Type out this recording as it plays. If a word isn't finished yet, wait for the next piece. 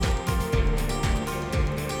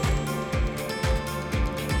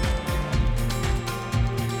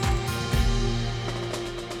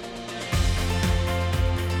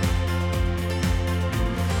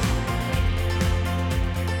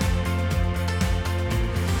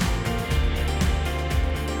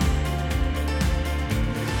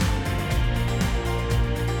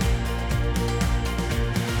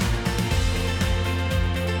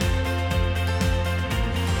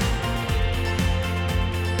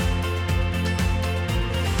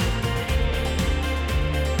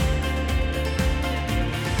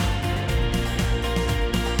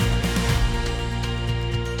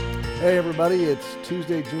Hey everybody, it's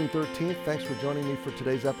Tuesday, June 13th. Thanks for joining me for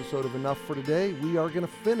today's episode of Enough for Today. We are going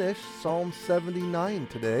to finish Psalm 79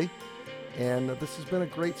 today, and this has been a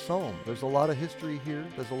great psalm. There's a lot of history here.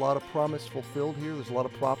 There's a lot of promise fulfilled here. There's a lot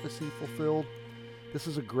of prophecy fulfilled. This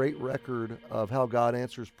is a great record of how God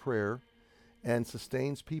answers prayer and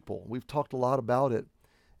sustains people. We've talked a lot about it.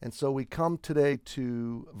 And so we come today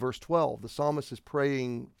to verse 12. The psalmist is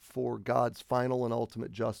praying for God's final and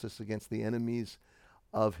ultimate justice against the enemies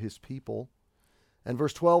of his people. And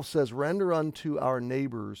verse 12 says, "Render unto our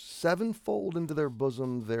neighbors sevenfold into their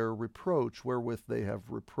bosom their reproach, wherewith they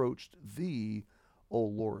have reproached thee, O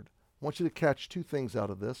Lord." I want you to catch two things out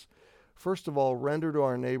of this. First of all, render to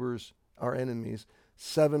our neighbors, our enemies,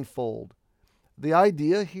 sevenfold. The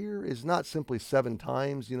idea here is not simply 7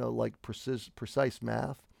 times, like precise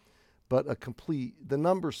math, but the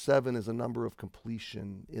number 7 is a number of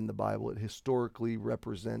completion in the Bible. It historically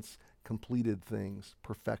represents completed things,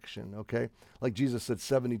 perfection, okay? Like Jesus said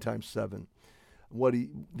 70 times 7.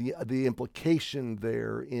 The implication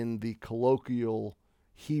there in the colloquial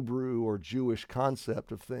Hebrew or Jewish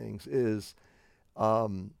concept of things is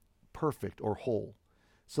perfect or whole.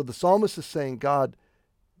 So the psalmist is saying, God,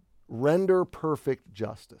 render perfect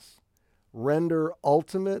justice. Render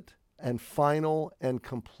ultimate and final and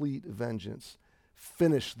complete vengeance.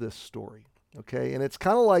 Finish this story, okay? And it's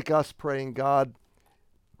kind of like us praying, God,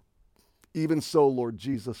 even so, Lord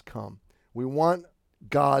Jesus, come. We want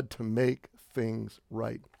God to make things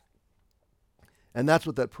right. And that's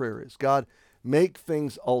what that prayer is. God, make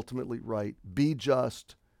things ultimately right. Be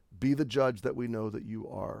just. Be the judge that we know that you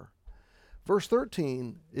are. Verse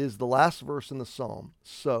 13 is the last verse in the psalm,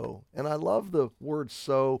 so. And I love the word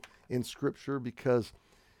so in Scripture because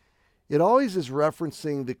it always is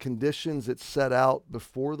referencing the conditions it set out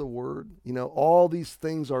before the word. All these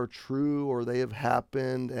things are true or they have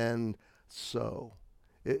happened, and so.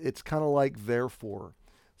 It's kind of like therefore.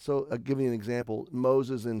 So I'll give you an example.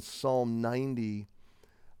 Moses in Psalm 90,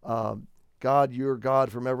 God, you're God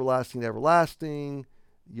from everlasting to everlasting.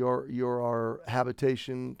 You're our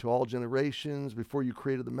habitation to all generations. Before you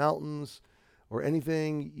created the mountains or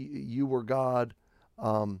anything, you were God.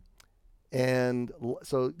 And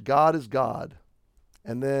so God is God.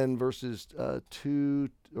 And then verses 2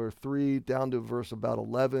 or 3 down to verse about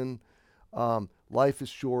 11, life is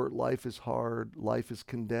short, life is hard, life is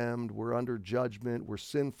condemned, we're under judgment, we're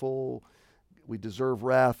sinful, we deserve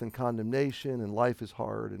wrath and condemnation, and life is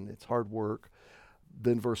hard and it's hard work.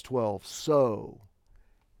 Then verse 12, so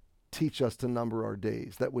teach us to number our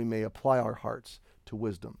days, that we may apply our hearts to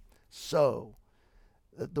wisdom. So,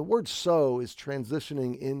 the word so is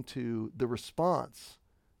transitioning into the response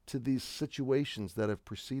to these situations that have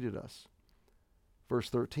preceded us. Verse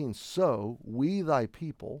 13, so we thy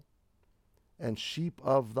people and sheep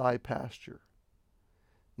of thy pasture.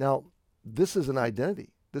 Now, this is an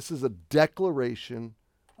identity. This is a declaration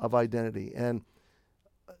of identity. And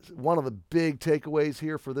one of the big takeaways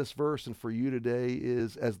here for this verse and for you today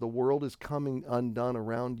is, as the world is coming undone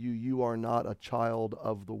around you, you are not a child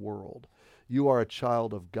of the world. You are a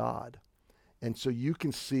child of God. And so you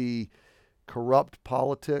can see corrupt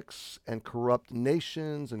politics and corrupt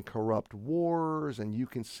nations and corrupt wars, and you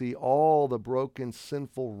can see all the broken,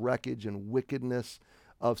 sinful wreckage and wickedness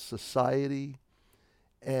of society.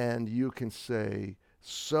 And you can say,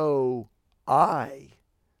 so I,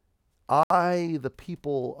 the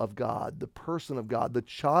people of God, the person of God, the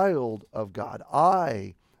child of God,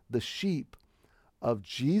 I, the sheep of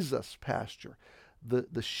Jesus' pasture,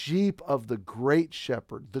 the sheep of the great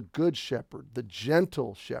shepherd, the good shepherd, the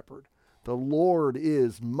gentle shepherd. The Lord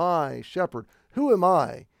is my shepherd. Who am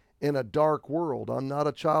I in a dark world? I'm not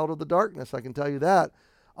a child of the darkness, I can tell you that.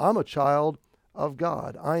 I'm a child of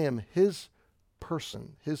God. I am his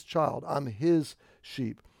person, his child. I'm his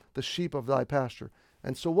sheep, the sheep of thy pasture.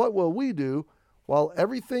 And so what will we do while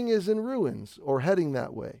everything is in ruins or heading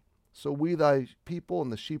that way? So we, thy people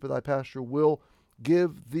and the sheep of thy pasture, will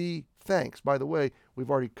give thee thanks. By the way,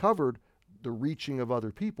 we've already covered the reaching of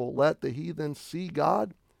other people. Let the heathen see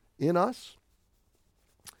God in us.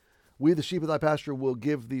 We, the sheep of thy pasture, will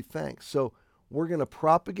give thee thanks. So we're going to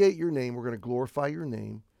propagate your name. We're going to glorify your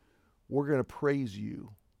name. We're going to praise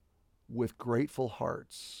you with grateful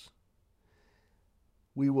hearts.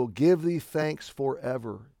 We will give thee thanks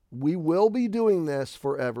forever. We will be doing this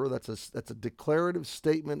forever. That's a declarative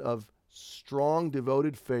statement of strong,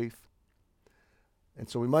 devoted faith. And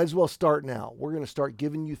so we might as well start now. We're going to start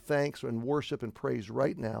giving you thanks and worship and praise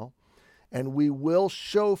right now. And we will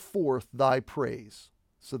show forth thy praise.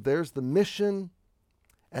 So there's the mission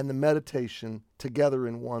and the meditation together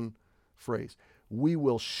in one phrase. We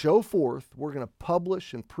will show forth, we're going to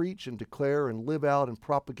publish and preach and declare and live out and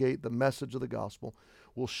propagate the message of the gospel.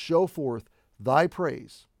 We'll show forth thy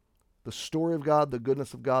praise, the story of God, the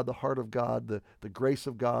goodness of God, the heart of God, the grace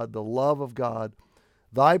of God, the love of God,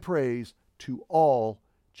 thy praise to all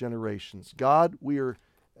generations. God,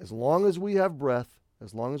 as long as we have breath,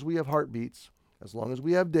 as long as we have heartbeats, as long as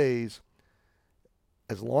we have days,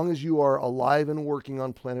 as long as you are alive and working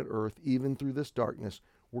on planet Earth, even through this darkness,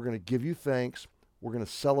 we're going to give you thanks. We're going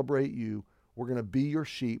to celebrate you. We're going to be your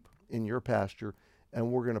sheep in your pasture,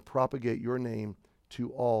 and we're going to propagate your name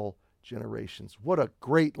to all generations. What a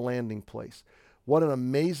great landing place. What an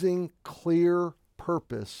amazing, clear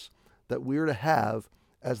purpose that we're to have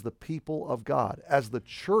as the people of God, as the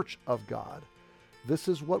church of God. This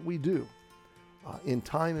is what we do in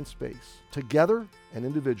time and space, together and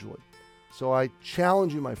individually. So I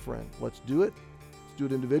challenge you, my friend, let's do it. Let's do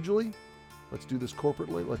it individually. Let's do this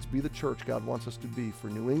corporately. Let's be the church God wants us to be for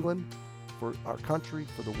New England, for our country,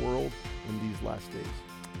 for the world in these last days.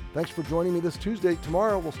 Thanks for joining me this Tuesday.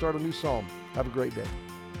 Tomorrow we'll start a new psalm. Have a great day.